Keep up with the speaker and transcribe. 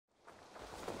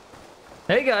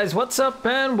Hey guys, what's up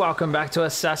and welcome back to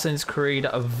Assassin's Creed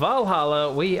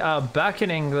Valhalla. We are back in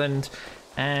England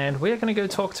and we're going to go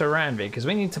talk to Ranvi because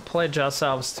we need to pledge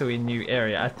ourselves to a new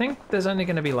area. I think there's only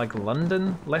going to be like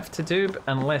London left to do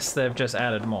unless they've just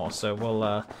added more. So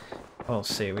we'll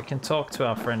see. We can talk to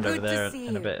our friend over there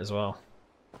in a bit as well.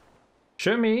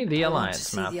 Show me the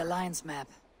Alliance map. The Alliance map.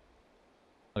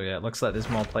 Oh yeah, it looks like there's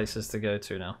more places to go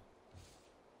to now.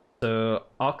 So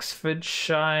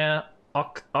Oxfordshire,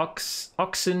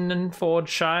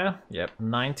 Oxenfordshire, yep,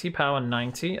 90, power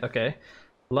 90, okay.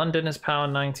 London is power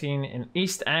 19, and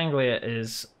East Anglia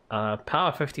is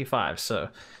power 55, so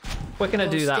we're gonna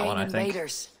do that one, I think.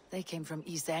 Invaders. They came from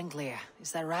East Anglia,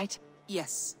 is that right?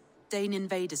 Yes, Dane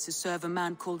invaders who serve a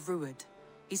man called Ruud.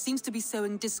 He seems to be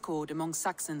sowing discord among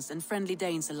Saxons and friendly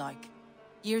Danes alike.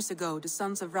 Years ago, the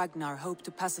sons of Ragnar hoped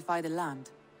to pacify the land.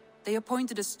 They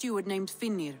appointed a steward named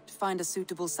Finnir to find a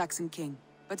suitable Saxon king.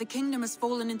 But the kingdom has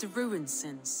fallen into ruins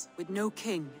since, with no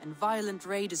king and violent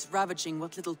raiders ravaging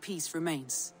what little peace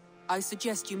remains. I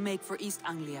suggest you make for East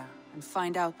Anglia and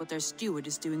find out what their steward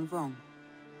is doing wrong.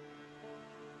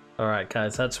 Alright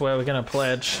guys, that's where we're gonna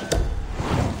pledge.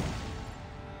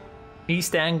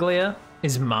 East Anglia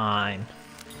is mine.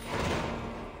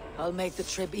 I'll make the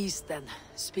trip east then.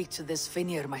 Speak to this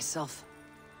Finnir myself.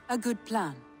 A good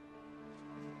plan.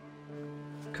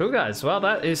 Cool guys, well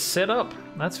that is set up.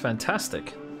 That's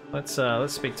fantastic. Let's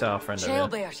speak to our friend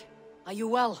over here. Jailbert, are you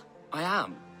well? I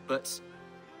am, but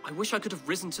I wish I could have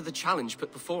risen to the challenge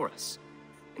put before us,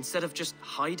 instead of just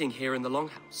hiding here in the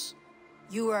Longhouse.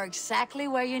 You are exactly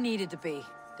where you needed to be,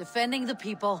 defending the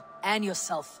people and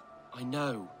yourself. I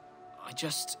know. I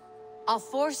just... Our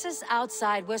forces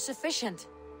outside were sufficient,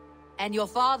 and your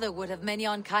father would have many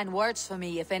unkind words for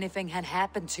me if anything had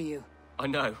happened to you. I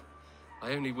know.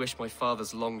 I only wish my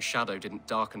father's long shadow didn't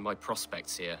darken my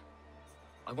prospects here.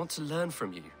 I want to learn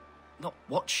from you, not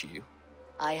watch you.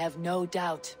 I have no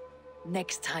doubt.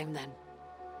 Next time then.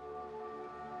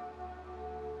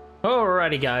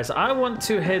 Alrighty guys, I want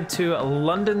to head to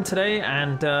London today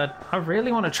and I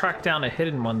really want to track down a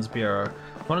Hidden Ones Bureau.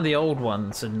 One of the old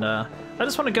ones, and I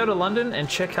just want to go to London and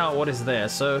check out what is there.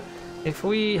 So if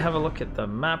we have a look at the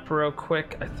map real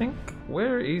quick, I think,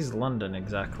 where is London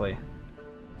exactly?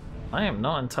 I am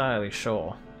not entirely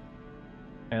sure.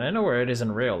 And I know where it is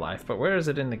in real life, but where is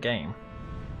it in the game?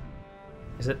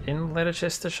 Is it in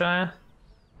Leicestershire?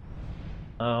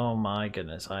 Oh my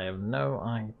goodness, I have no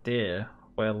idea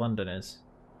where London is.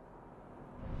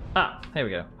 Ah, here we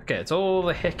go. Okay, it's all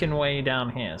the heckin' way down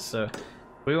here, so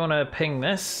we want to ping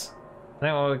this. I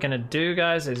think what we're going to do,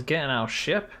 guys, is get in our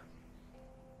ship.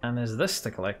 And there's this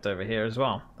to collect over here as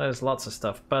well. There's lots of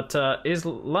stuff. But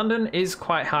London is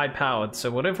quite high powered, so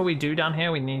whatever we do down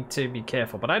here, we need to be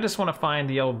careful. But I just want to find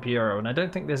the old bureau, and I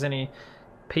don't think there's any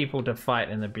people to fight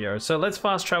in the bureau. So let's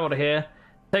fast travel to here,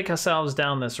 take ourselves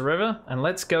down this river, and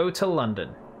let's go to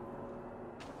London.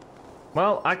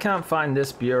 Well, I can't find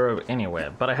this bureau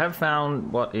anywhere, but I have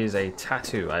found what is a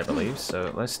tattoo, I believe.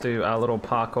 So let's do our little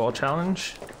parkour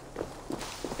challenge.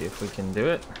 See if we can do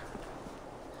it.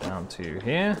 Down to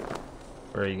here.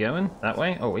 Where are you going? That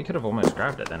way? Oh, we could have almost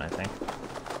grabbed it then, I think.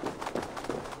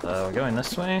 We're going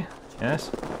this way. Yes.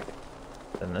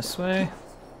 Then this way.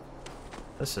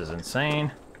 This is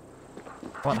insane.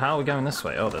 What? How are we going this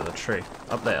way? Oh, there's a tree.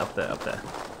 Up there, up there, up there.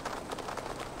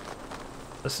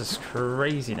 This is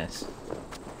craziness.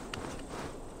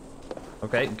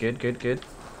 Okay, good, good, good.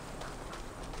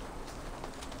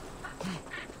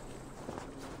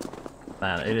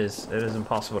 Man, it is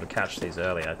impossible to catch these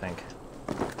early, I think.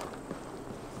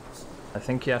 I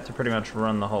think you have to pretty much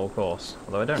run the whole course,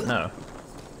 although I don't know.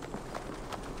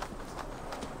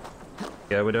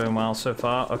 Yeah, we're doing well so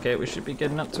far. Okay, we should be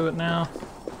getting up to it now.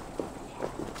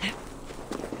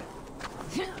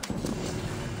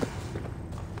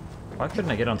 Why couldn't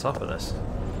I get on top of this?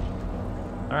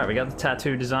 Alright, we got the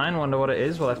tattoo design. Wonder what it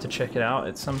is. We'll have to check it out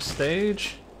at some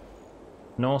stage.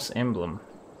 Norse emblem.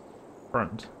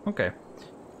 Front. Okay.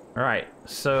 Alright,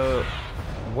 so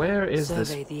where is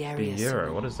this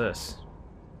bureau? What is this?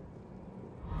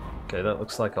 Okay, that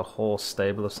looks like a horse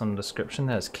stable of some description.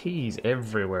 There's keys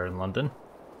everywhere in London.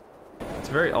 It's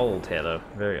very old here though,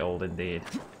 very old indeed.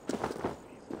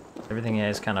 Everything here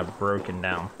is kind of broken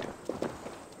down.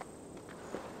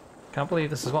 Can't believe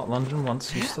this is what London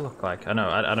once used to look like. I know,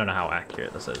 I don't know how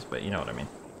accurate this is, but you know what I mean.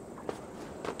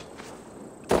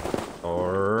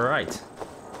 Alright.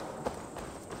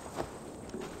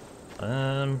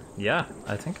 Yeah,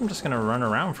 I think I'm just gonna run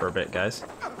around for a bit, guys.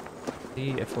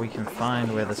 See if we can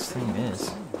find where this thing is.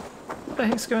 What the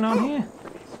heck's going on here?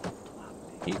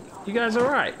 You guys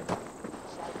alright?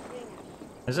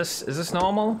 Is this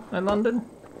normal in London?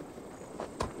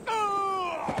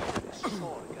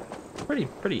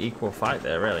 pretty equal fight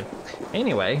there, really.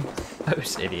 Anyway,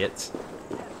 those idiots.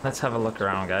 Let's have a look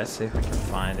around, guys, see if we can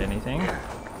find anything.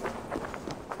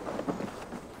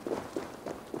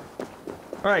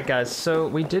 Alright guys, so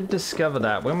we did discover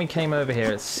that when we came over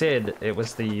here, it said it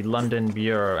was the London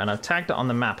Bureau, and I've tagged it on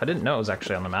the map. I didn't know it was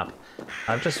actually on the map.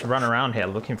 I've just run around here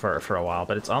looking for it for a while,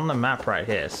 but it's on the map right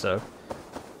here, so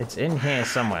it's in here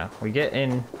somewhere. We get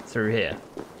in through here.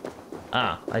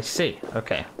 Ah, I see.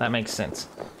 Okay, that makes sense.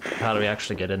 How do we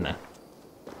actually get in there?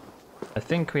 I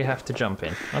think we have to jump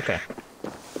in. Okay.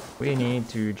 We need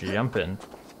to jump in.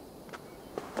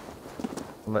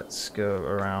 Let's go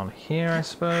around here, I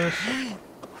suppose.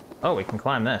 Oh, we can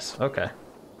climb this. Okay.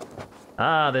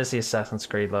 Ah, there's the Assassin's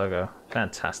Creed logo.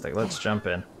 Fantastic. Let's jump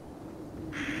in.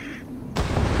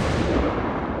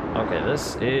 Okay,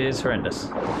 this is horrendous.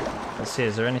 Let's see,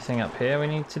 is there anything up here we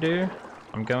need to do?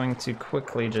 I'm going to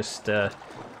quickly just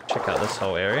check out this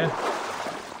whole area.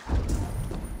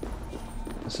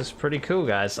 This is pretty cool,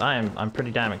 guys. I'm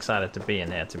pretty damn excited to be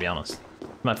in here, to be honest.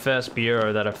 My first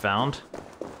bureau that I found.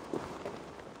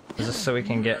 Is this so we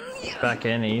can get back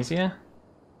in easier?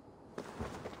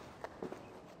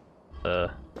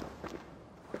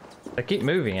 I keep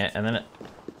moving it and then it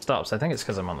stops. I think it's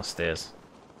because I'm on the stairs.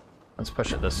 Let's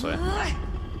push it this way.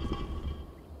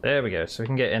 There we go. So we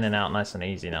can get in and out nice and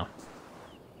easy now.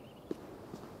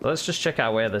 Let's just check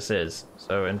out where this is.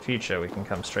 So in future we can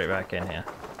come straight back in here.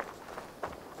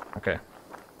 Okay.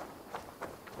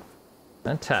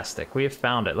 Fantastic. We have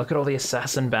found it. Look at all the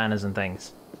assassin banners and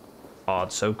things. Oh,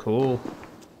 it's so cool.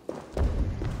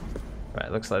 Right,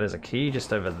 looks like there's a key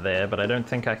just over there, but I don't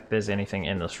think there's anything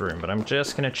in this room. But I'm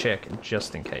just gonna check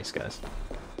just in case, guys.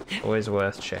 Always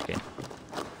worth checking.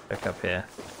 Check up here.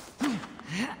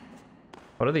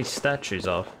 What are these statues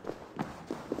of?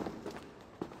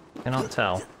 Cannot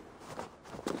tell.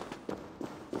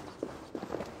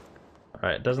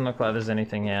 Alright, it doesn't look like there's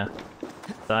anything here.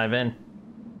 Dive in.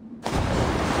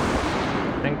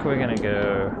 I think we're gonna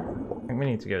go... I think we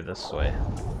need to go this way.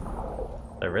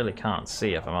 I really can't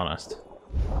see, if I'm honest.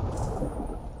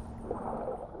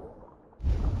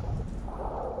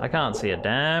 I can't see a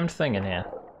damned thing in here.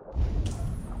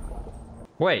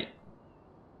 Wait.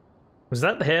 Was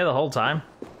that here the whole time?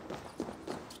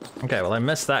 Okay, well I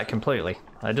missed that completely.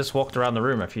 I just walked around the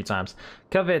room a few times.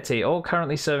 Cavetti, all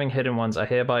currently serving hidden ones are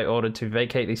hereby ordered to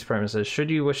vacate these premises.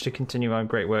 Should you wish to continue our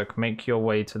great work, make your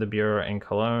way to the Bureau in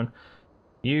Cologne.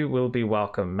 You will be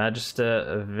welcome.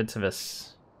 Magister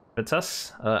Vitus,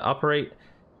 operate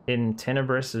in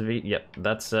Tenebris Yep,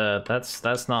 that's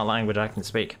not a language I can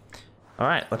speak.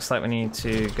 Alright, looks like we need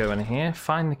to go in here.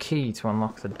 Find the key to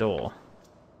unlock the door.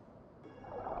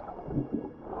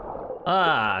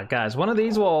 Ah, guys, one of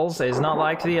these walls is not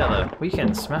like the other. We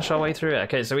can smash our way through it.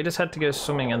 Okay, so we just had to go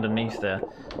swimming underneath there.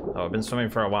 Oh, I've been swimming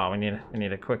for a while. We need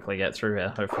to quickly get through here.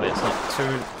 Hopefully it's not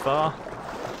too far.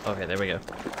 Okay, there we go.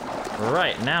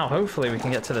 Right, now hopefully we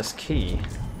can get to this key.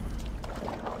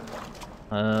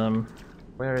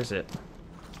 Where is it?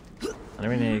 I know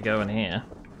we need to go in here.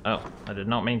 Oh, I did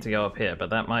not mean to go up here, but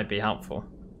that might be helpful.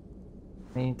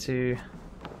 Need to...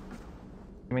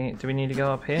 Do we need to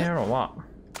go up here or what?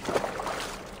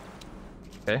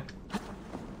 Okay.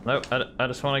 Nope, I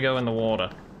just want to go in the water.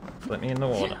 Let me in the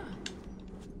water.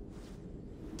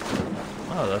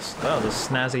 Oh, this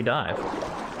snazzy dive.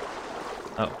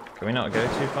 Oh, can we not go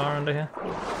too far under here?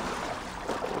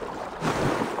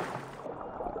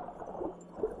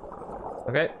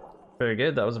 Okay, very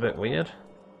good. That was a bit weird.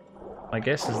 My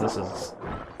guess is this is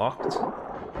locked.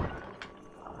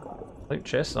 Loot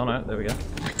chest. Oh no, there we go.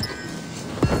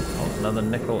 Oh, another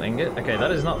nickel ingot. Okay,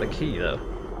 that is not the key though.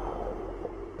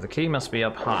 The key must be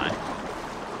up high.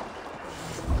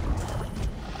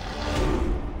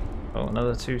 Oh,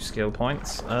 another 2 skill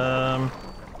points. Alright,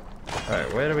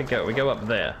 where do we go? We go up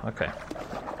there. Okay.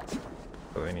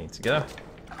 Where we need to go.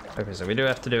 Okay, so we do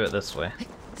have to do it this way.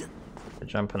 We're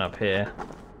jumping up here.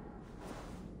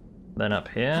 Then up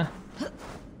here.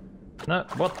 No,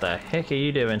 what the heck are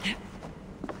you doing?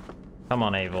 Come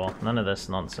on, Eivor. None of this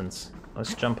nonsense.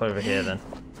 Let's jump over here then.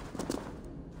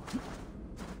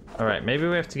 Alright, maybe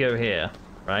we have to go here,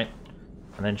 right?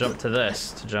 And then jump to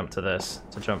this, to jump to this,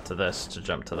 to jump to this, to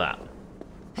jump to that.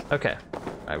 Okay.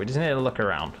 Alright, we just need to look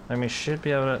around. Then we should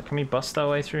be able to... Can we bust our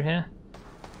way through here?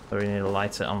 Or do we need to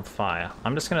light it on fire?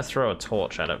 I'm just going to throw a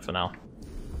torch at it for now.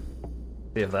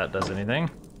 See if that does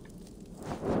anything.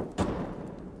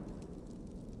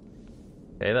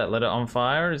 Okay, that lit it on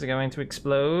fire. Is it going to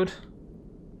explode?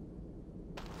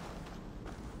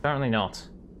 Apparently not.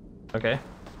 Okay.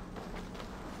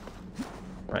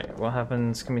 Right, what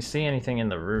happens? Can we see anything in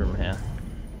the room here?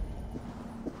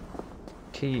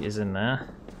 Key is in there.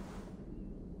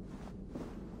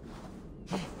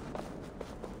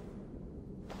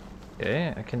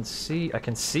 Okay, I can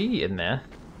see in there.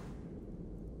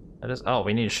 Oh,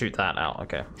 we need to shoot that out.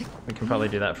 Okay, we can probably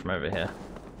do that from over here.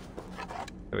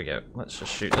 Here we go. Let's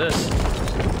just shoot this.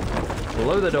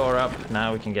 Blow the door up.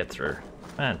 Now we can get through.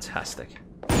 Fantastic.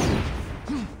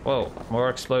 Whoa,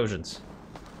 more explosions.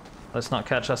 Let's not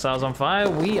catch ourselves on fire.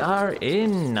 We are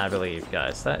in, I believe,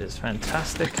 guys. That is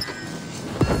fantastic.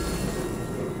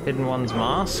 Hidden One's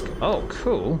mask. Oh,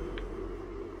 cool.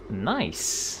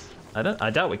 Nice. I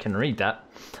doubt we can read that.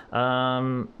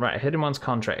 Right, Hidden One's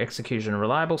contract execution.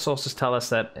 Reliable sources tell us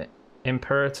that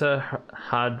Imperator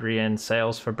Hadrian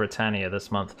sails for Britannia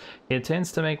this month. He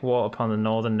intends to make war upon the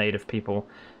northern native people,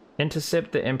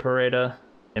 intercept the Imperator.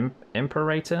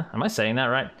 Imperator? Am I saying that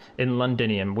right? In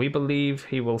Londinium. We believe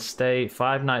he will stay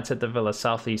 5 nights at the villa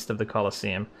southeast of the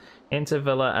Colosseum. Enter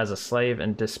villa as a slave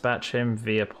and dispatch him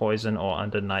via poison or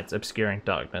under night's obscuring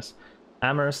darkness.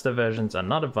 Amorous diversions are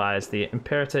not advised. The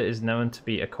Imperator is known to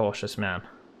be a cautious man.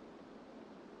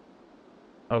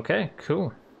 Okay,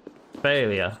 cool.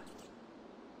 Failure.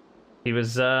 He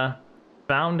was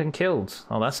found and killed.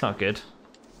 Oh, that's not good.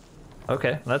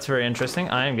 Okay, that's very interesting.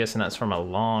 I am guessing that's from a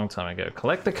long time ago.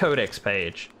 Collect the codex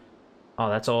page. Oh,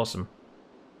 that's awesome.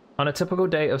 On a typical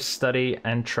day of study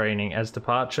and training as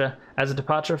a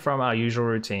departure from our usual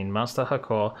routine, Master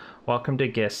Hakor welcomed a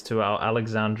guest to our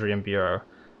Alexandrian bureau.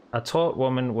 A taught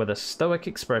woman with a stoic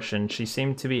expression, she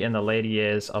seemed to be in the later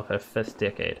years of her 5th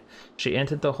decade. She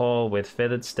entered the hall with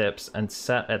feathered steps and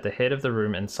sat at the head of the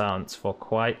room in silence for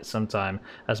quite some time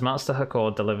as Master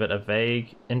Hakor delivered a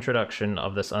vague introduction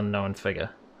of this unknown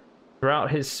figure.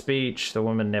 Throughout his speech, the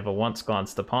woman never once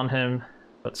glanced upon him,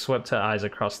 but swept her eyes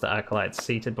across the acolytes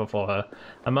seated before her,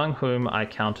 among whom I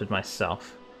counted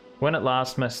myself. When at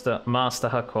last Master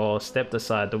Hakor stepped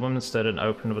aside, the woman stood and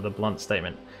opened with a blunt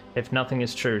statement. If nothing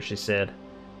is true, she said,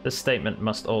 this statement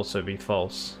must also be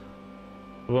false.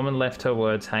 The woman left her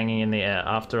words hanging in the air.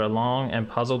 After a long and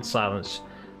puzzled silence,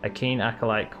 a keen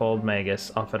acolyte called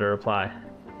Magus offered a reply.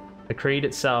 The creed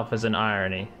itself is an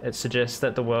irony. It suggests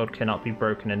that the world cannot be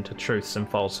broken into truths and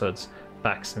falsehoods,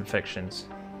 facts and fictions.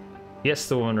 Yes,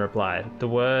 the woman replied. The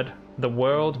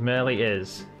world merely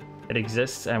is. It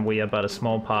exists and we are but a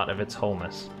small part of its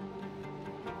wholeness.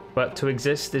 But to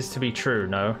exist is to be true,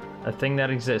 no? A thing that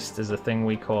exists is a thing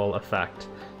we call a fact.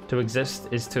 To exist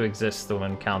is to exist, the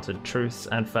woman countered. Truths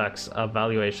and facts are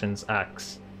valuations,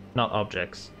 acts, not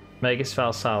objects. Magus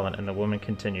fell silent and the woman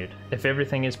continued. If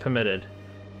everything is permitted,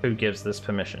 who gives this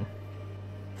permission?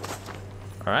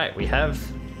 Alright, we have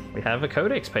a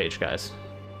codex page, guys.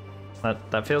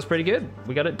 That feels pretty good.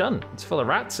 We got it done. It's full of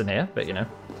rats in here, but you know.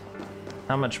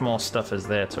 How much more stuff is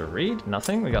there to read?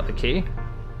 Nothing. We got the key.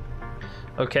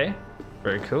 Okay.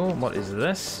 Very cool. What is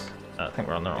this? I think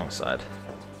we're on the wrong side.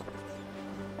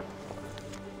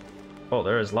 Oh,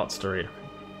 there is lots to read.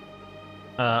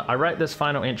 I write this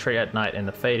final entry at night in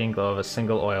the fading glow of a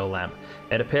single oil lamp.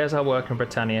 It appears our work in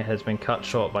Britannia has been cut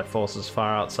short by forces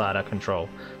far outside our control,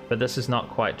 but this is not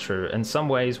quite true. In some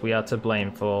ways, we are to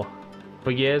blame for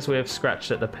years we have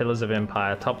scratched at the pillars of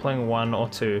empire, toppling one or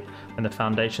two when the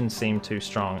foundations seem too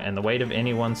strong, and the weight of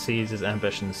any one seiz's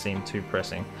ambitions seem too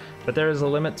pressing. But there is a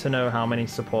limit to know how many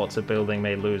supports a building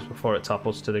may lose before it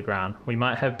topples to the ground. We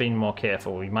might have been more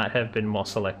careful, we might have been more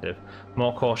selective,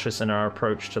 more cautious in our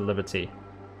approach to liberty.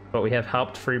 But we have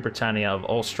helped free Britannia of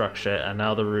all structure, and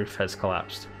now the roof has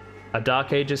collapsed. A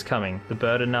dark age is coming. The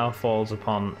burden now falls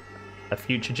upon a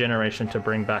future generation to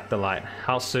bring back the light.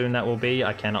 How soon that will be,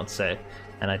 I cannot say,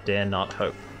 and I dare not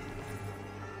hope.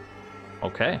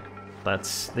 Okay,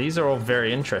 these are all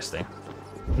very interesting.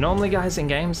 Normally, guys, in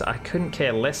games, I couldn't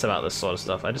care less about this sort of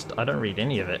stuff. I don't read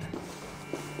any of it.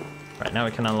 Right, now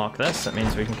we can unlock this. That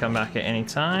means we can come back at any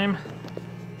time.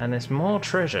 And there's more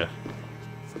treasure.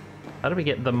 How do we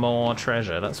get the more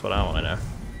treasure? That's what I want to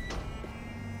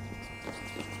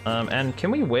know. And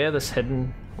can we wear this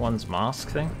Hidden One's mask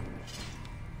thing?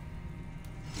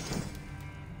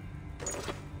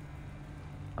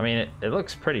 I mean, it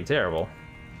looks pretty terrible.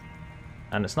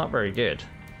 And it's not very good.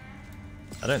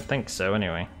 I don't think so,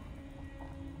 anyway.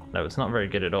 No, it's not very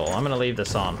good at all. I'm gonna leave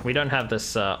this on. We don't have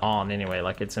this on anyway,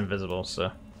 like it's invisible,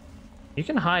 so... You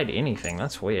can hide anything,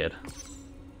 that's weird.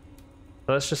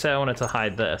 So let's just say I wanted to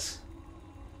hide this.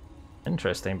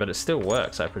 Interesting, but it still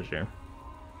works, I presume.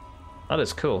 That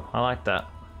is cool, I like that.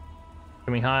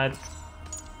 Can we hide?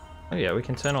 Oh yeah, we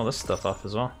can turn all this stuff off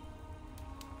as well.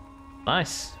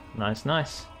 Nice, nice,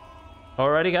 nice.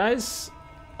 Alrighty, guys.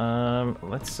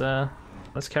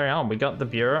 Let's carry on. We got the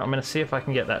bureau. I'm gonna see if I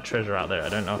can get that treasure out there. I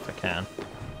don't know if I can.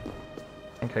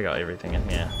 I think I got everything in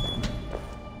here.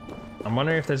 I'm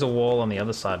wondering if there's a wall on the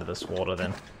other side of this water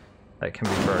then that can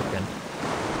be broken.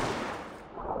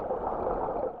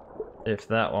 if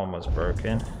that one was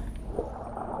broken.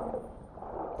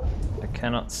 I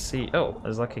cannot see. Oh,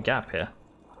 there's like a gap here.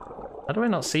 How do I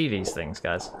not see these things,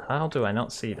 guys? How do I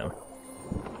not see them?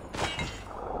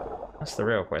 That's the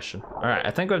real question. Alright,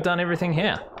 I think we've done everything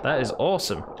here. That is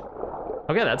awesome.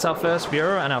 Okay, that's our first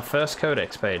bureau and our first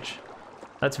codex page.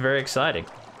 That's very exciting.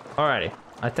 Alrighty,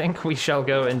 I think we shall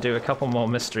go and do a couple more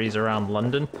mysteries around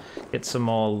London. Get some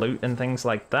more loot and things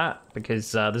like that,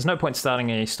 because there's no point starting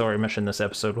a story mission this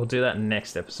episode. We'll do that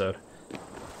next episode.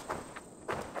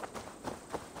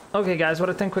 Okay guys, what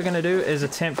I think we're gonna do is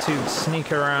attempt to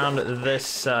sneak around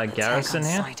this garrison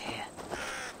here.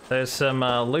 There's some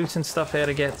loot and stuff here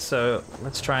to get, so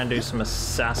let's try and do some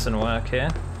assassin work here.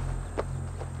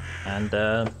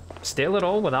 And steal it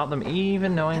all without them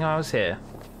even knowing I was here.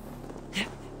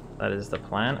 That is the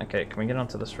plan. Okay, can we get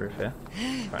onto this roof here?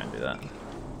 Try and do that.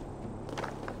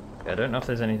 Okay, I don't know if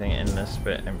there's anything in this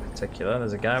bit in particular.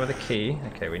 There's a guy with a key.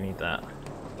 Okay, we need that.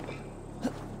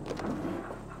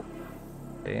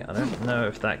 Okay, I don't know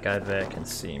if that guy there can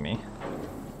see me.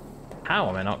 How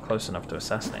am I not close enough to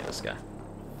assassinate this guy?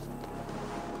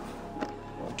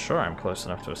 I'm sure I'm close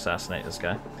enough to assassinate this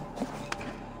guy.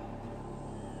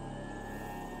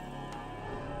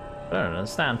 I don't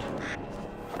understand.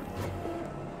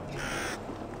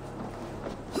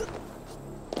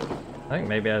 I think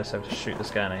maybe I just have to shoot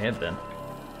this guy in the head then.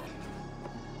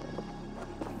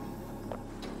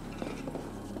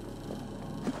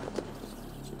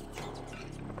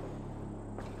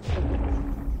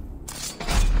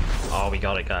 Oh, we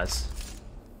got it, guys.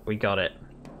 We got it.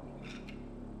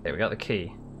 Okay, we got the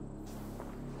key.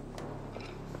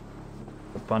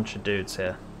 A bunch of dudes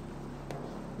here.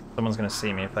 Someone's gonna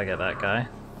see me if I get that guy.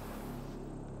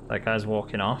 That guy's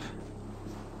walking off.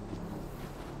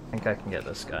 I think I can get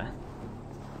this guy.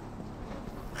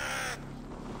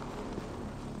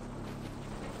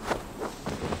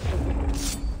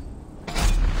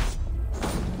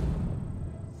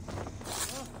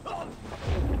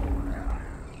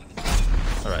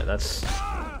 Alright,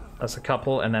 that's a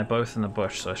couple, and they're both in the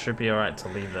bush, so I should be alright to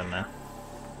leave them there.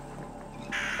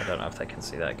 I don't know if they can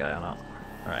see that guy or not.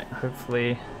 Alright,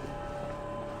 hopefully...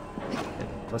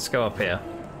 Let's go up here.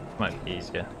 Might be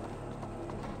easier.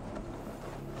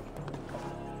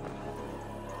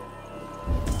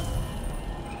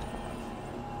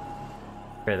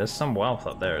 Okay, there's some wealth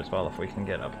up there as well if we can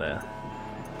get up there.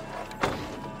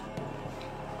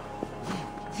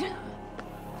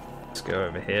 Let's go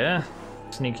over here.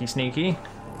 Sneaky, sneaky.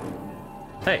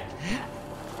 Hey!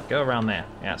 Go around there.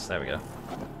 Yes, there we go.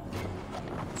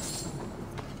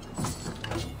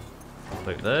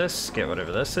 Loot this, get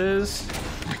whatever this is.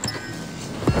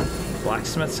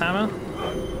 Blacksmith's hammer.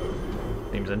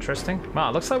 Seems interesting. Wow,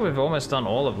 it looks like we've almost done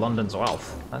all of London's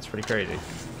wealth. That's pretty crazy.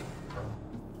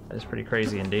 That is pretty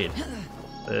crazy indeed.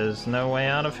 There's no way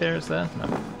out of here, is there? No.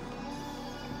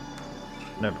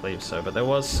 I don't believe so, but there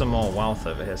was some more wealth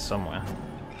over here somewhere.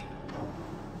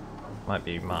 Might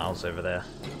be miles over there.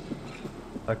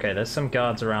 Okay, there's some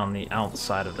guards around the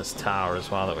outside of this tower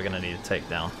as well that we're going to need to take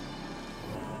down.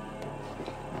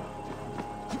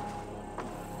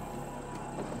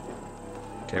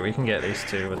 Okay, we can get these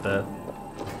two with the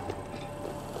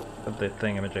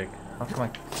thingamajig. How come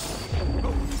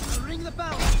I... Ring the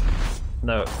bell.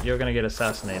 No, you're gonna get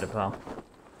assassinated, pal.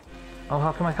 Oh,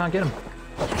 how come I can't get him?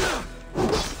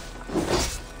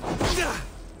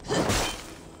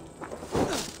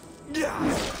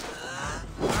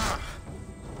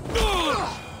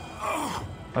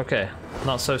 Okay,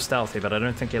 not so stealthy, but I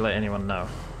don't think he let anyone know.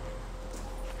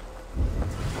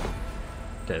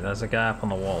 Okay, there's a guy up on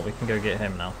the wall. We can go get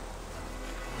him now.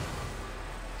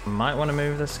 Might want to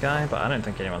move this guy, but I don't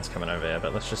think anyone's coming over here,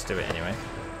 but let's just do it anyway.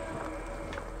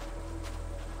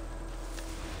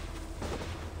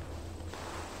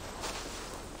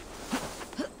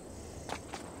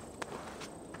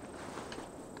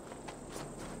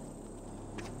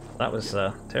 That was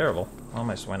terrible.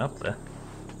 Almost went up there.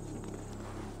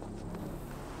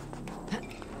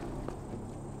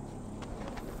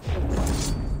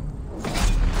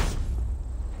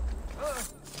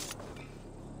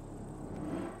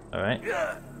 Alright.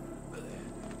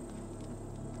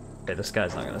 Okay, this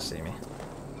guy's not gonna see me.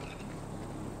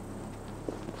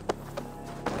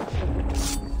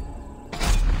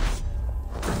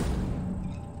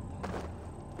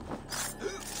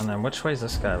 And then which way is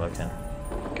this guy looking?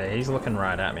 Okay, he's looking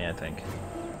right at me, I think.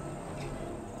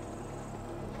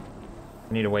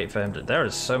 I need to wait for him to... There are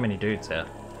so many dudes here.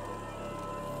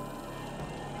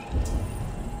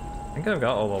 I think I've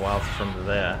got all the wealth from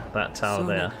there, that tower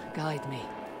there. Guide me.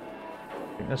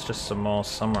 I think there's just some more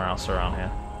somewhere else around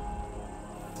here.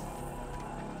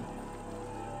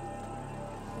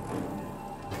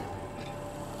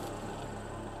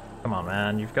 Come on,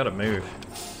 man. You've got to move.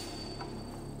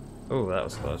 Oh, that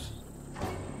was close.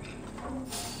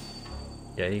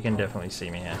 Yeah, he can definitely see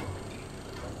me here.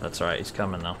 That's right, he's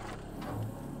coming now.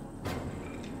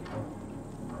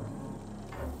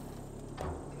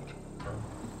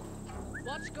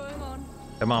 What's going on?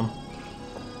 Come on.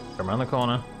 Come around the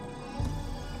corner.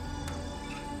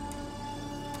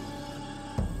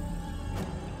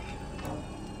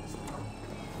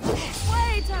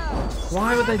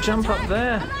 Why would they jump up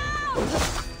there?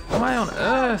 Why on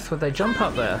earth would they jump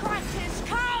up there?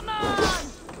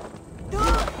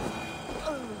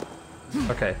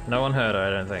 Okay, no one heard her, I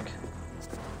don't think.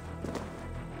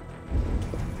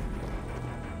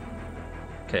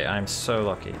 Okay, I'm so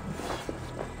lucky.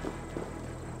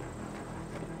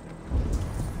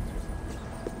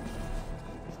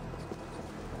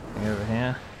 Over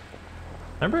here.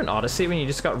 Remember in Odyssey when you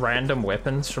just got random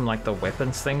weapons from like the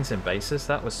weapons things in bases?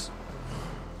 That was...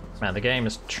 Man, the game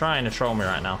is trying to troll me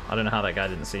right now. I don't know how that guy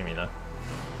didn't see me though.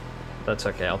 That's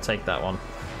okay, I'll take that one.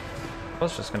 I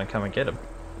was just gonna come and get him.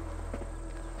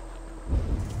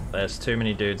 There's too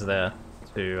many dudes there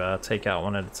to take out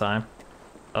one at a time.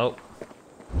 Oh.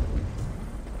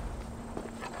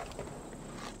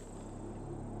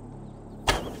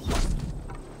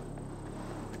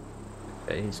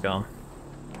 Okay, he's gone.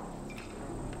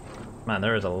 Man,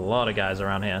 there is a lot of guys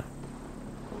around here.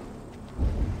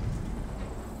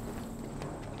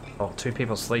 Oh, 2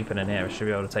 people sleeping in here. We should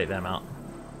be able to take them out.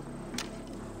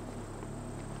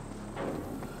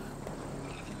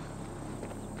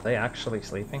 Are they actually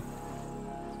sleeping?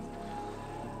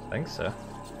 I think so.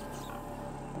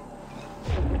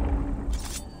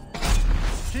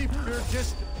 Keep your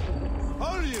distance.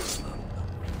 Hold you.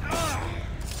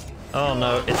 Oh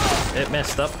no, it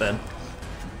messed up then.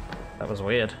 That was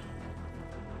weird.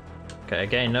 Okay,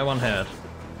 again, no one heard.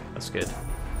 That's good.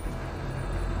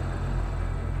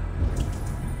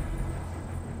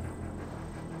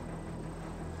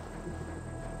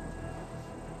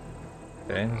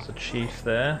 Okay, there's a chief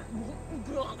there.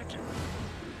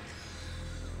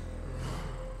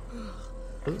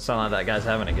 Doesn't sound like that guy's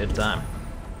having a good time.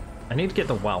 I need to get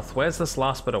the wealth. Where's this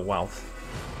last bit of wealth?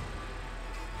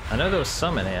 I know there was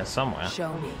some in here somewhere.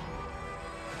 Show me.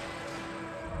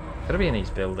 Gotta be in these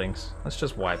buildings. Let's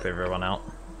just wipe everyone out.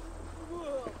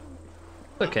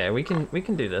 Okay, we can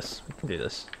do this. We can do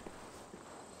this.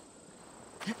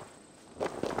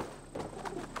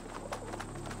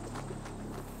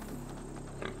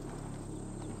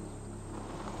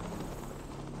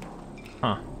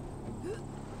 Huh.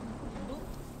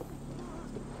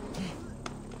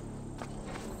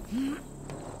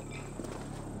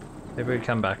 Maybe we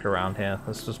come back around here.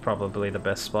 This was probably the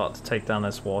best spot to take down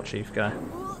this war chief guy.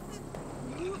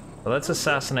 But let's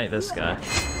assassinate this guy.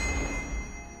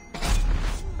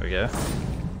 There we go.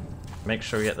 Make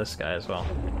sure we get this guy as well.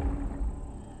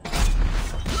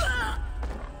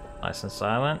 Nice and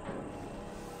silent.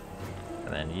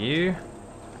 And then you.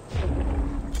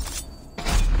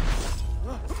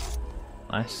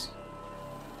 Nice.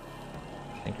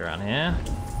 I think around here.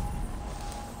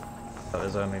 Oh,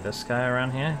 there's only this guy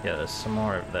around here? Yeah, there's some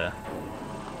more over there.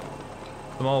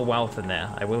 Some more wealth in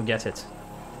there. I will get it.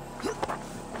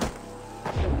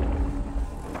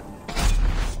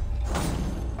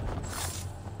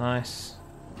 Nice.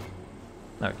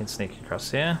 Now we can sneak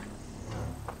across here.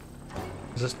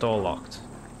 Is this door locked?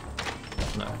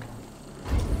 No.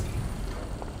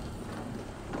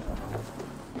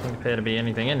 Doesn't appear to be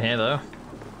anything in here though.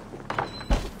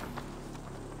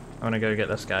 I want to go get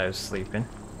this guy who's sleeping.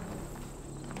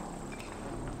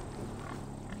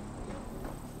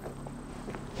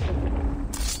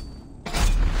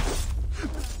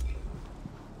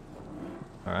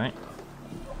 Alright.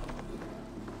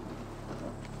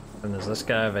 And there's this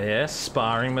guy over here,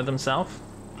 sparring with himself.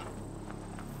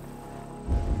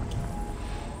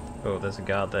 Oh, there's a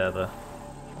guard there though.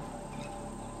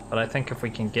 But I think if we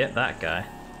can get that guy...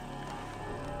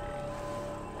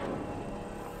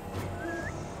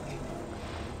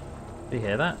 Did you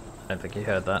hear that? I don't think you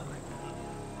heard that.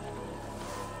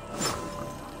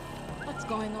 What's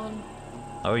going on?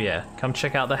 Oh yeah, come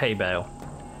check out the hay bale.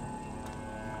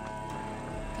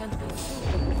 Can't be.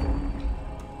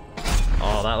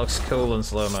 Oh, that looks cool in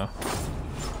slow-mo.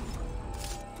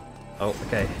 Oh,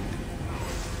 okay.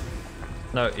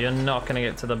 No, you're not gonna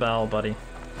get to the bell, buddy.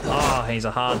 Oh, he's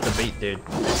a hard to beat dude.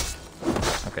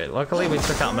 Okay, luckily we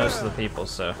took out most of the people,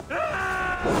 so...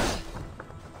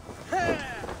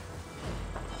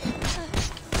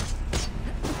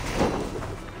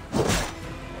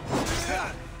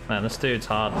 Man, this dude's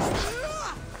hard.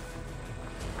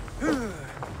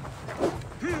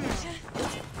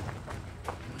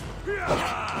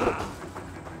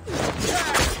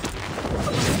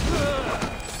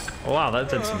 Wow, that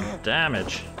did some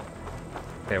damage.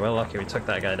 Okay, we're lucky we took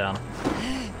that guy down.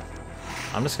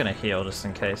 I'm just gonna heal just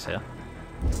in case here.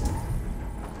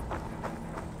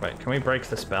 Wait, can we break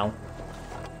the spell?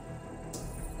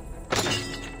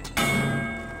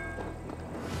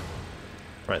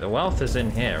 Right, the wealth is in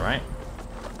here, right?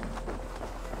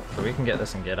 So we can get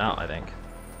this and get out, I think.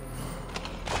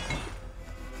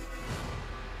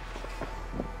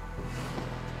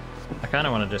 I kind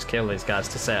of want to just kill these guys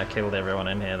to say I killed everyone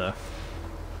in here, though.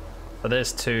 But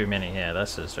there's too many here.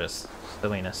 This is just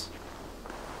silliness.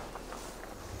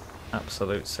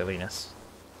 Absolute silliness.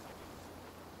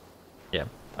 Yeah.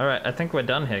 Alright, I think we're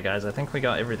done here, guys. I think we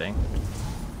got everything.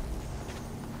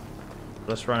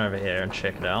 Let's run over here and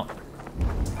check it out.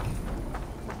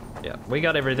 Yeah, we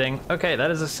got everything. Okay,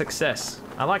 that is a success.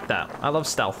 I like that. I love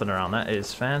stealthing around. That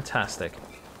is fantastic.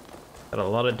 Got a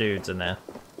lot of dudes in there.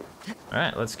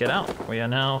 Alright, let's get out. We are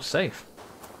now safe.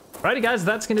 Alrighty guys,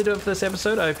 that's going to do it for this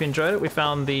episode. I hope you enjoyed it. We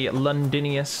found the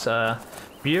Londinius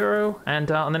Bureau, and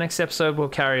on the next episode we'll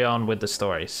carry on with the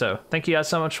story. So, thank you guys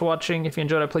so much for watching. If you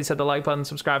enjoyed it, please hit the like button,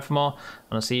 subscribe for more,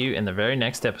 and I'll see you in the very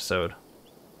next episode.